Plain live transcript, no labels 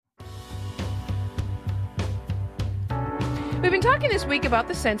We've been talking this week about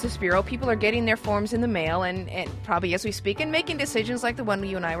the Census Bureau. People are getting their forms in the mail and probably as we speak and making decisions like the one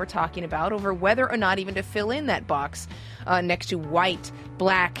you and I were talking about over whether or not even to fill in that box next to white,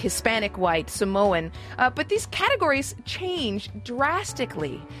 black, Hispanic white, Samoan. But these categories change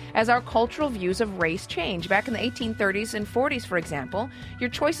drastically as our cultural views of race change. Back in the 1830s and 40s, for example,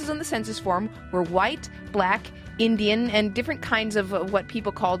 your choices on the census form were white, black, Indian, and different kinds of what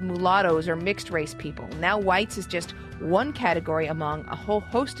people called mulattoes or mixed race people. Now whites is just one category among a whole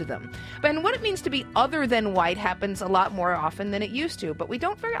host of them. And what it means to be other than white happens a lot more often than it used to, but we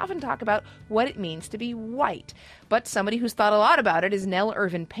don't very often talk about what it means to be white. But somebody who's thought a lot about it is Nell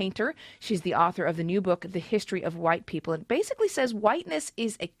Irvin Painter. She's the author of the new book, The History of White People. It basically says whiteness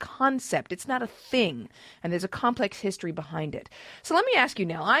is a concept. It's not a thing. And there's a complex history behind it. So let me ask you,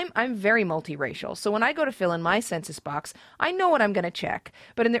 Nell, I'm very multiracial. So when I go to fill in my census box, I know what I'm going to check.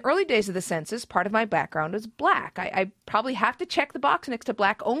 But in the early days of the census, part of my background was black. I probably have to check the box next to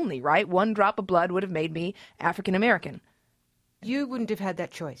black only, right? One drop of blood would have made me African American. You wouldn't have had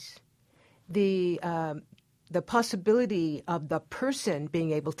that choice. The possibility of the person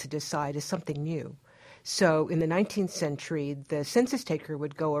being able to decide is something new. So in the 19th century, the census taker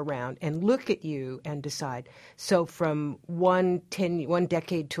would go around and look at you and decide. So from one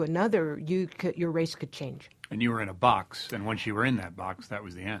decade to another, your race could change. And you were in a box, and once you were in that box, that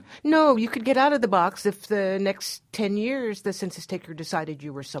was the end. No, you could get out of the box if the next 10 years the census taker decided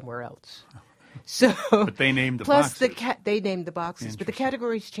you were somewhere else. So, but they named the plus boxes. They named the boxes, but the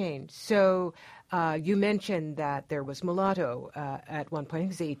categories changed. So you mentioned that there was mulatto at one point. I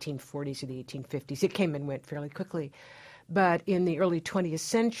think it was the 1840s or the 1850s. It came and went fairly quickly. But in the early 20th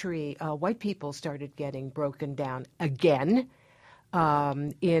century, white people started getting broken down again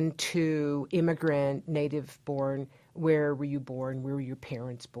into immigrant, native-born, where were you born, where were your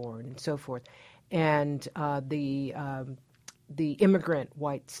parents born, and so forth. And the immigrant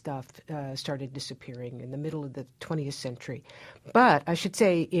white stuff started disappearing in the middle of the 20th century. But I should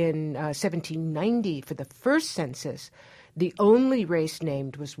say in 1790, for the first census, the only race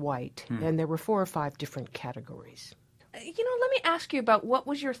named was white, and there were 4 or 5 different categories. Let me ask you about what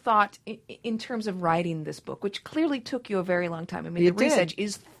was your thought in terms of writing this book, which clearly took you a very long time. I mean, the research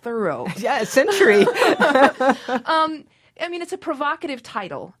is thorough. Yeah, a century. It's a provocative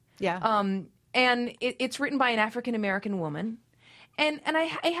title. Yeah. And it's written by an African-American woman. And I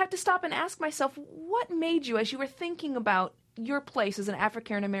have to stop and ask myself, what made you, as you were thinking about your place as an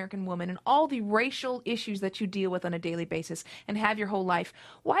African-American woman and all the racial issues that you deal with on a daily basis and have your whole life,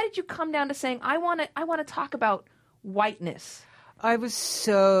 why did you come down to saying, I want to talk about whiteness? I was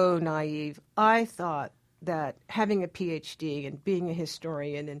so naive. I thought that having a PhD and being a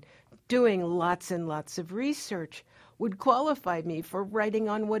historian and doing lots and lots of research would qualify me for writing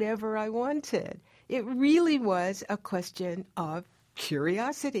on whatever I wanted. It really was a question of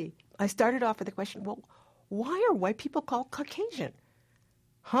curiosity. I started off with the question, well, why are white people called Caucasian?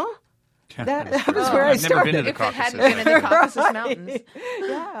 Huh? That was where I started. Never been to the Caucasus. If it hadn't been in the Caucasus Mountains.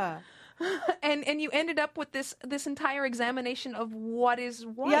 Yeah. And you ended up with this entire examination of what is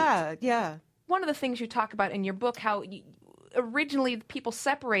white. Yeah. One of the things you talk about in your book, how originally people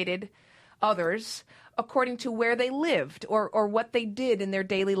separated others according to where they lived or what they did in their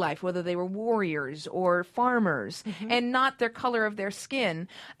daily life, whether they were warriors or farmers, and not their color of their skin.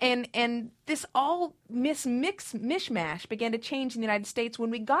 And this all mishmash began to change in the United States when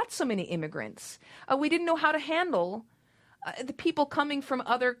we got so many immigrants. We didn't know how to handle the people coming from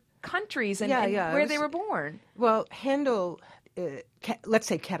other countries and where they were born. Well, let's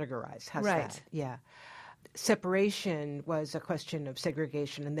say categorize. How's that? Yeah. Separation was a question of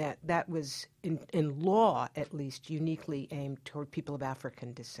segregation, and that was, in law at least, uniquely aimed toward people of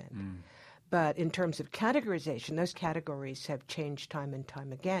African descent. But in terms of categorization, those categories have changed time and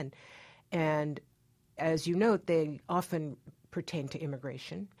time again. And as you note, they often pertain to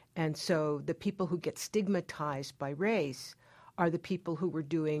immigration. And so the people who get stigmatized by race are the people who were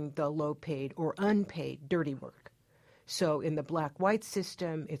doing the low-paid or unpaid dirty work. So in the black-white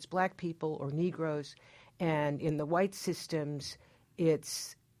system, it's black people or Negroes. And in the white systems,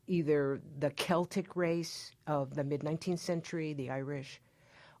 it's either the Celtic race of the mid-19th century, the Irish,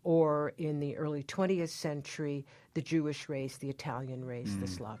 or in the early 20th century, the Jewish race, the Italian race, the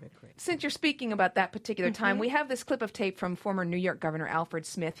Slavic race. Since you're speaking about that particular time, we have this clip of tape from former New York Governor Alfred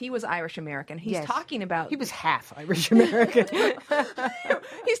Smith. He was Irish-American. He's talking about... He was half Irish-American.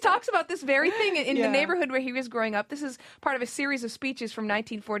 He talks about this very thing in the neighborhood where he was growing up. This is part of a series of speeches from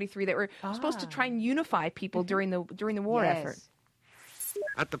 1943 that were supposed to try and unify people during the war effort.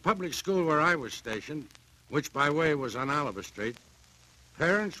 At the public school where I was stationed, which by way was on Oliver Street,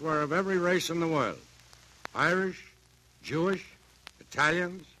 parents were of every race in the world: Irish, Jewish,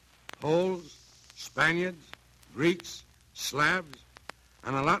 Italians, Poles, Spaniards, Greeks, Slavs,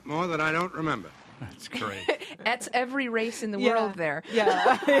 and a lot more that I don't remember. That's great. That's every race in the world there.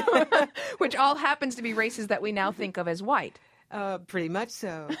 Yeah. Which all happens to be races that we now think of as white. Pretty much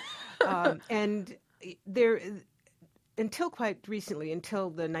so. And there, until quite recently, until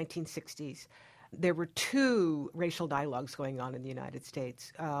the 1960s, there were two racial dialogues going on in the United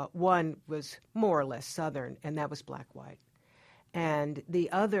States. One was more or less Southern, and that was black-white. And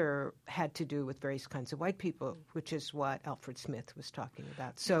the other had to do with various kinds of white people, which is what Alfred Smith was talking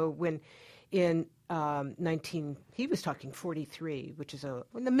about. So when in he was talking 43, which is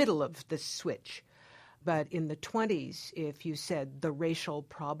in the middle of the switch. But in the 20s, if you said the racial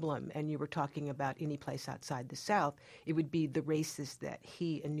problem and you were talking about any place outside the South, it would be the races that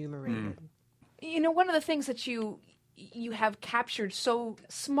he enumerated. You know, one of the things that you have captured so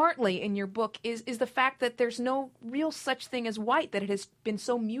smartly in your book is the fact that there's no real such thing as white, that it has been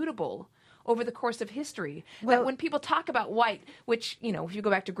so mutable over the course of history. Well, that when people talk about white, which, you know, if you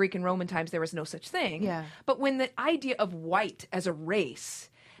go back to Greek and Roman times, there was no such thing. Yeah. But when the idea of white as a race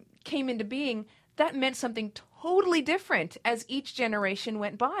came into being, that meant something totally different as each generation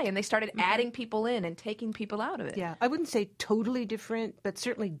went by, and they started adding people in and taking people out of it. Yeah, I wouldn't say totally different, but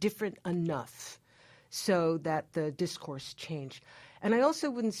certainly different enough so that the discourse changed. And I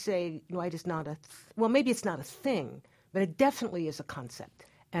also wouldn't say white is not well, maybe it's not a thing, but it definitely is a concept,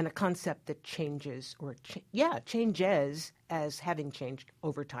 and a concept that changes changes as having changed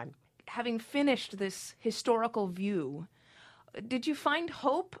over time. Having finished this historical view, did you find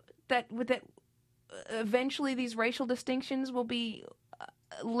hope that eventually these racial distinctions will be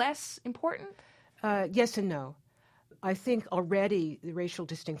less important? Yes and no. I think already the racial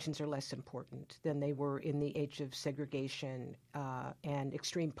distinctions are less important than they were in the age of segregation and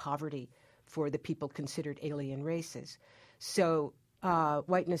extreme poverty for the people considered alien races. So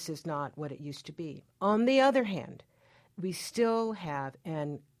whiteness is not what it used to be. On the other hand, we still have,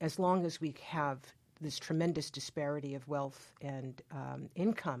 and as long as we have this tremendous disparity of wealth and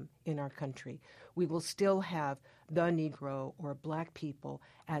income in our country, we will still have the Negro or black people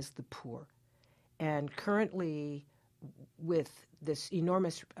as the poor. And currently, with this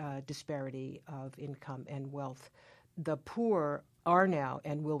enormous disparity of income and wealth, the poor are now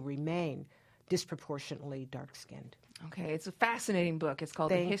and will remain disproportionately dark-skinned. Okay, it's a fascinating book. It's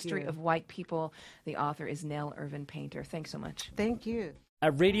called Thank The History you. of White People. The author is Nell Irvin Painter. Thanks so much. Thank you.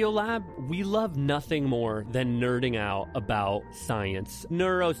 At Radiolab, we love nothing more than nerding out about science,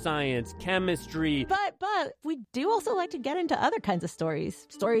 neuroscience, chemistry. But we do also like to get into other kinds of stories.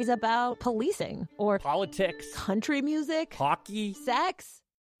 Stories about policing or Politics, country music, hockey, sex,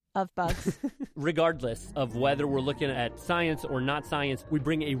 of bugs. Regardless of whether we're looking at science or not science, we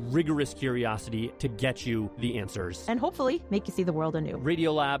bring a rigorous curiosity to get you the answers. And hopefully make you see the world anew.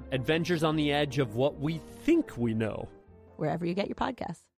 Radiolab, adventures on the edge of what we think we know. Wherever you get your podcasts.